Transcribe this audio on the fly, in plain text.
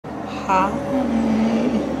Hi.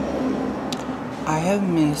 I have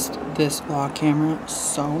missed this vlog camera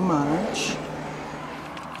so much.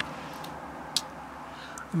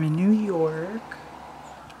 I'm in New York,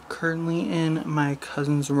 currently in my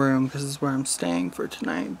cousin's room because this is where I'm staying for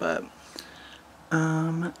tonight, but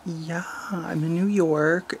yeah, I'm in New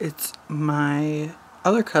York. It's my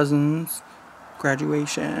other cousin's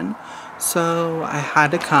graduation, so I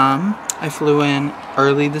had to come. I flew in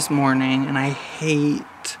early this morning and I hate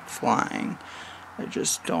flying. I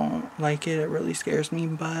just don't like it. It really scares me,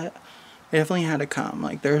 but I definitely had to come.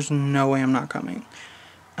 Like, there's no way I'm not coming.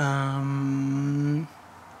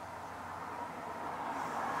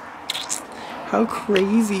 How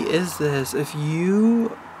crazy is this? If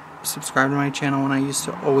you subscribe to my channel when I used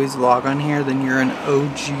to always vlog on here, then you're an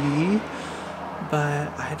OG.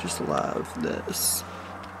 But I just love this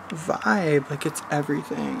vibe. Like, it's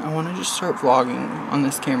everything. I want to just start vlogging on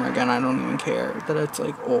this camera again. I don't even care that it's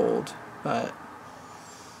like old, but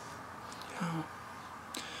yeah.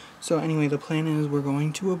 So anyway, the plan is we're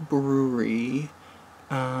going to a brewery,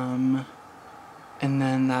 and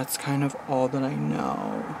then that's kind of all that I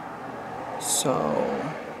know. So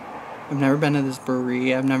I've never been to this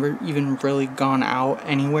brewery. I've never even really gone out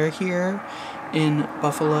anywhere here in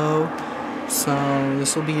Buffalo. So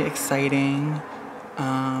this will be exciting.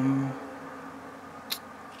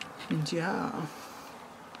 And yeah,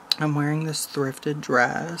 I'm wearing this thrifted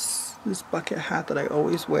dress, this bucket hat that I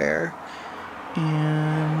always wear.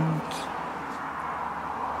 And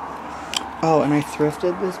oh, and I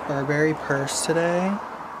thrifted this Burberry purse today.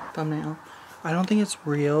 Thumbnail. I don't think it's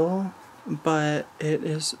real, but it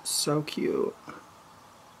is so cute.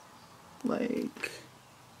 Like,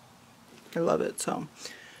 I love it. So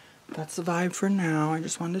that's the vibe for now. I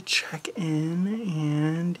just wanted to check in,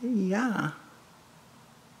 and yeah.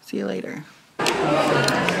 See you later.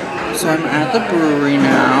 So I'm at the brewery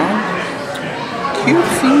now.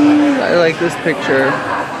 Cutesy. I like this picture.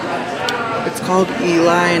 It's called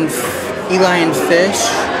Eli and Fish,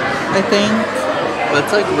 I think. But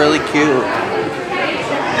it's like really cute.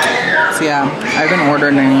 So yeah, I haven't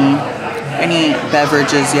ordered any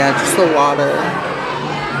beverages yet, just the water.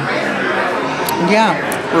 Yeah,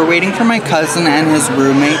 we're waiting for my cousin and his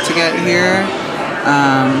roommate to get here.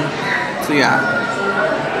 So yeah.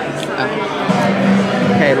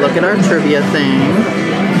 Okay, look at our trivia thing.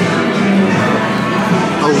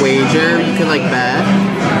 A wager, you could like bet.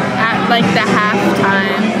 At like the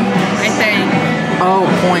halftime, I think. Oh,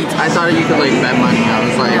 points. I thought you could like bet money. I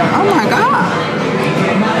was like, oh my god.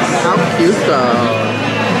 How cute though.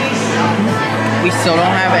 We still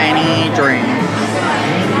don't have any drink.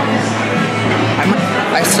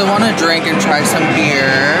 I still want to drink and try some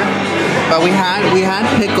beer. But we had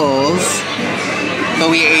pickles,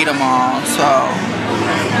 but we ate them all, so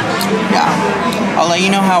yeah. I'll let you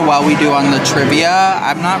know how well we do on the trivia.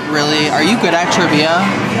 I'm not really... Are you good at trivia?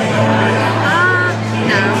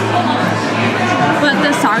 No. But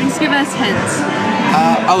the songs give us hints.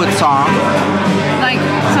 Oh, it's song? Like,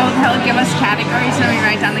 so he'll give us categories, and we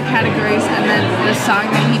write down the categories, and then the song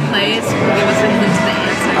that he plays will give us a hint to the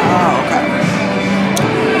answer. Oh, okay.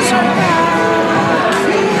 So,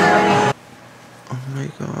 oh my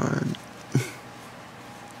god.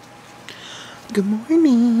 Good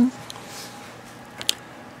morning.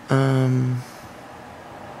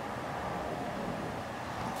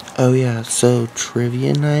 Oh yeah, so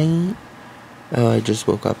trivia night. Oh, I just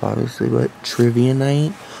woke up obviously, but trivia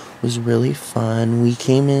night was really fun. We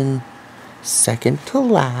came in second to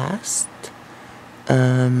last.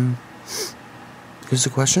 Because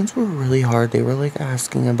the questions were really hard. They were like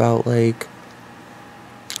asking about like,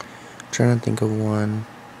 I'm trying to think of one.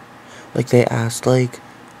 Like they asked like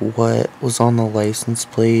what was on the license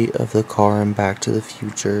plate of the car in Back to the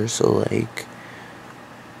Future. So like,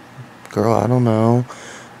 girl, I don't know.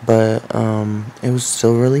 But it was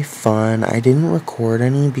still really fun. I didn't record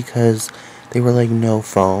any because they were like no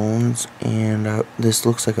phones, and this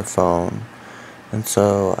looks like a phone, and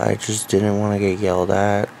so I just didn't want to get yelled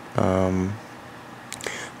at.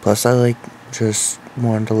 Plus I like just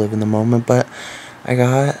wanted to live in the moment. But I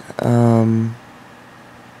got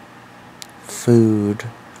food.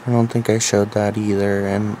 I don't think I showed that either,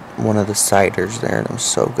 and one of the ciders there, and it was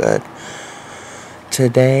so good.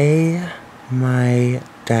 Today my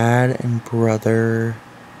dad and brother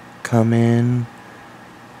come in,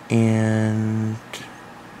 and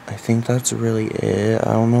I think that's really it.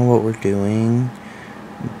 I don't know what we're doing,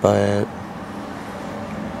 but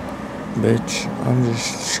bitch, I'm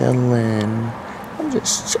just chilling.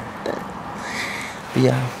 But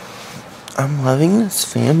yeah, I'm loving this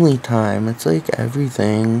family time. It's like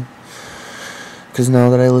everything. Because now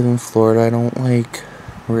that I live in Florida, I don't like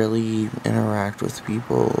really interact with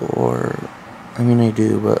people, or, I mean, I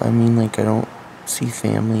do, but I mean, like, I don't see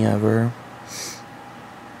family ever.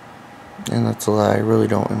 And that's a lie, I really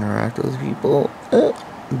don't interact with people.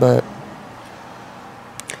 But,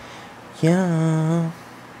 yeah.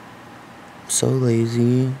 So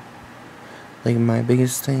lazy. Like, my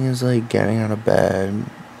biggest thing is, like, getting out of bed,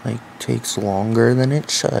 like, takes longer than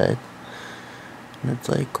it should. And it's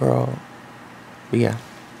like, girl. But yeah.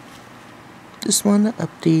 Just wanted to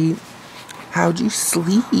update. How'd you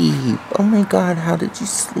sleep? Oh my god, how did you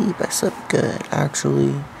sleep? I slept good,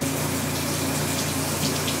 actually.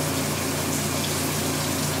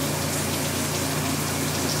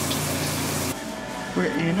 We're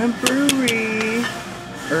in a brewery.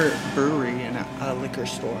 Brewery in a liquor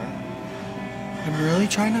store. I'm really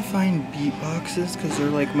trying to find beatboxes because they're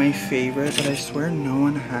like my favorite, but I swear no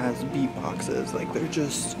one has beatboxes. Like, they're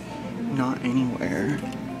just not anywhere.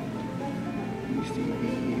 Let me see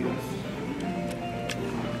these.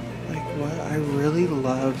 Like, what? I really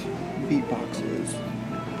love beatboxes.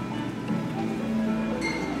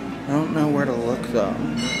 I don't know where to look though.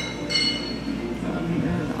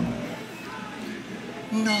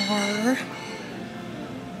 No.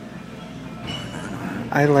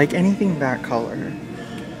 I like anything that color,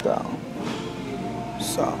 though.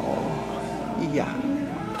 So, yeah.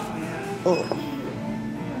 Oh.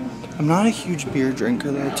 I'm not a huge beer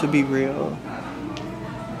drinker, though, to be real.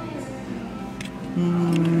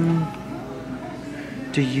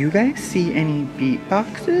 Do you guys see any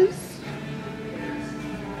beatboxes?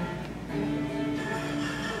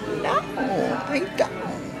 No, I don't.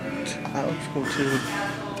 Let's go to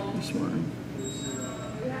this one.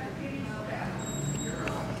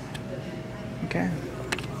 Okay.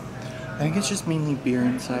 I think it's just mainly beer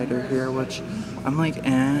and cider here, which I'm like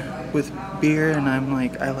with beer, and I'm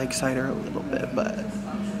like, I like cider a little bit, but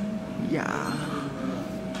yeah.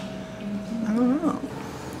 I don't know.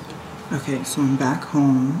 Okay, so I'm back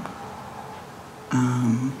home.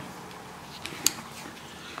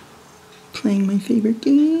 Playing my favorite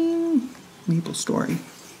game, Maple Story.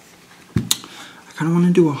 I kind of want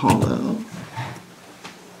to do a haul though.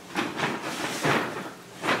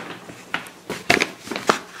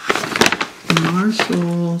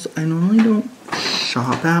 Marshalls. I normally don't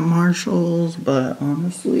shop at Marshalls, but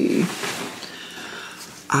honestly,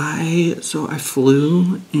 I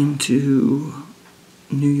flew into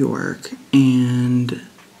New York and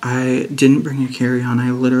I didn't bring a carry-on.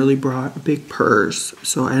 I literally brought a big purse,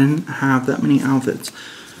 so I didn't have that many outfits.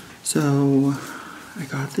 So I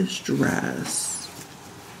got this dress.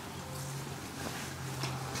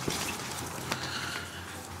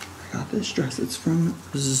 It's from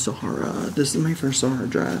Zara. This is my first Zara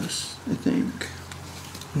dress, I think.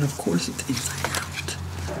 And of course it's inside out.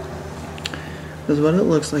 Because what it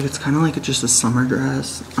looks like, it's kind of like just a summer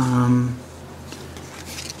dress.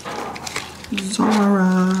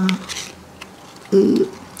 Zara. It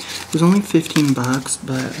was only 15 bucks,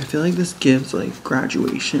 but I feel like this gives like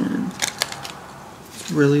graduation.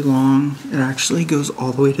 It's really long. It actually goes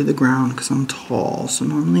all the way to the ground because I'm tall, so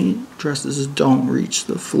normally dresses don't reach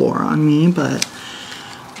the floor on me, but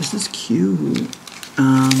this is cute.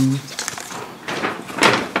 And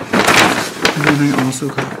then I also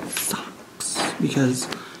got socks because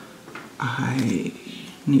I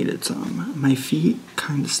needed some. My feet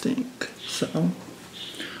kind of stink, so I'm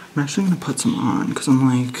actually gonna put some on because I'm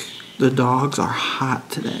like, the dogs are hot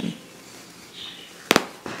today.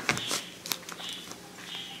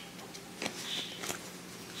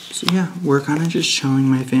 So yeah, we're kind of just chilling.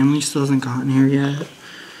 My family still hasn't gotten here yet.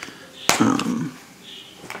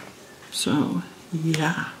 So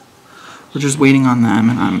yeah, we're just waiting on them,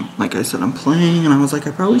 and I'm, like I said, I'm playing, and I was like,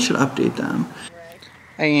 I probably should update them.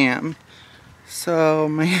 I am. So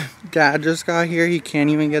my dad just got here. He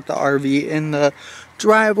can't even get the RV in the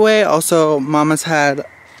driveway. Also, Mama's had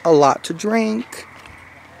a lot to drink.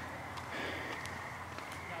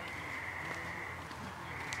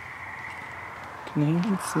 Can you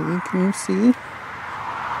even see? Can you see?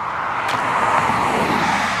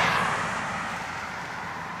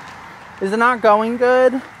 Is it not going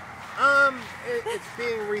good? It's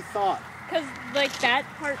being rethought. Because, like, that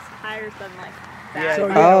part's higher than, like, that. Yeah. So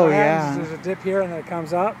Oh, what yeah. happens is there's a dip here and then it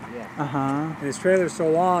comes up. Yeah. Uh-huh. And his trailer's so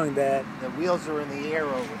long that The wheels are in the air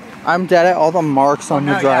over here. I'm dead at all the marks on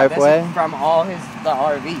the driveway. Yeah, from all the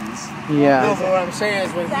RVs. Yeah. No, but what I'm saying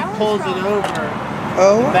is when he pulls it over,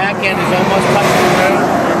 Oh. the back end is almost touching the road,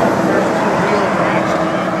 and the first two wheels are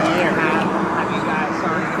actually in the air. Have you guys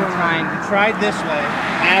already tried this way?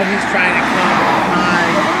 Now he's trying to come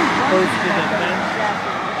high, close to the fence,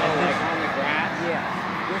 and like on the grass. Yeah.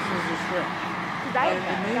 This is the strip. And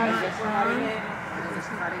it may not turn.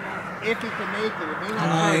 If he can make it, it may not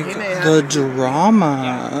Like, he may have the to do it.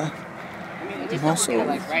 drama. I'm also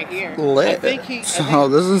right here. lit. So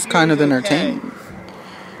this is kind of entertaining.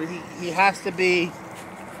 But he has to be,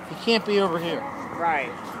 he can't be over here. Right.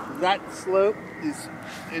 That slope is,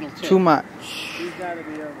 it'll tip. Too much. He's got to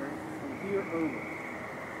be over from here over.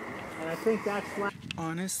 And I think that's flat.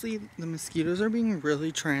 Honestly, the mosquitoes are being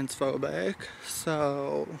really transphobic.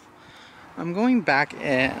 So I'm going back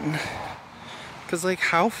in. Because, like,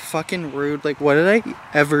 how fucking rude. Like, what did I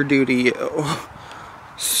ever do to you?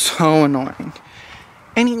 So annoying.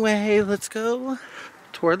 Anyway, let's go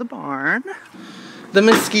tour the barn. The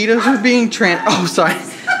mosquitoes are being oh, sorry.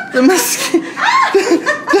 The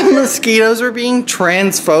mosquitoes were being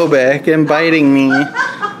transphobic and biting me.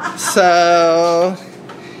 So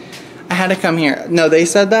I had to come here. No, they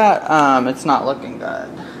said that it's not looking good.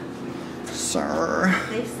 Sir.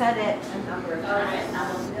 They said it a number of times.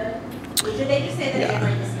 Not looking good. Did they just say that they didn't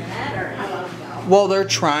like the internet, or how long ago? Well, they're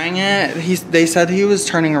trying it. They said he was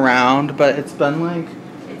turning around, but it's been like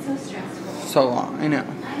It's so stressful. so long. I know.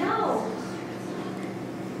 I know.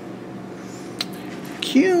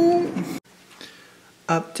 Cute.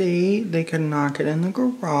 Update, they could not get in the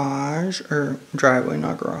garage, or driveway,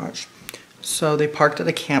 not garage. So they parked at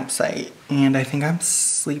a campsite, and I think I'm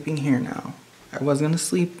sleeping here now. I was gonna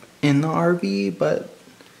sleep in the RV, but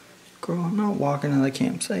girl, I'm not walking to the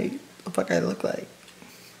campsite. What the fuck I look like?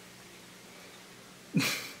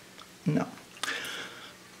 No.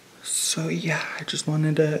 So yeah, I just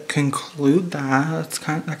wanted to conclude that.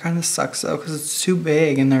 That kind of sucks though, because it's too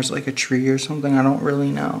big and there's like a tree or something. I don't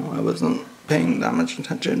really know. I wasn't paying that much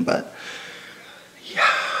attention, but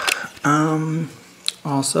yeah.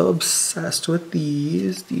 Also obsessed with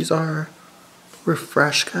these. These are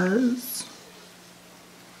Refreshkas.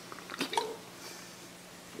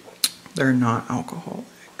 They're not alcoholic.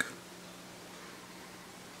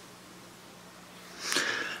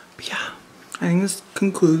 But yeah, I think this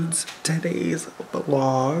concludes today's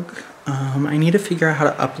vlog. I need to figure out how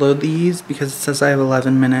to upload these because it says I have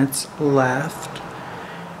 11 minutes left.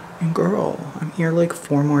 And girl, I'm here like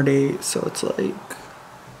 4 more days, so it's like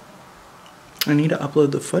I need to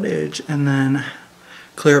upload the footage and then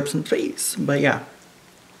clear up some space. But yeah,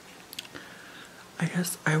 I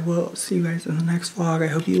guess I will see you guys in the next vlog. I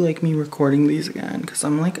hope you like me recording these again because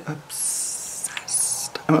I'm like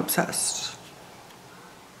obsessed. I'm obsessed.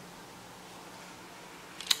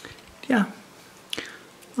 Yeah.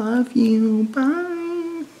 Love you. Bye.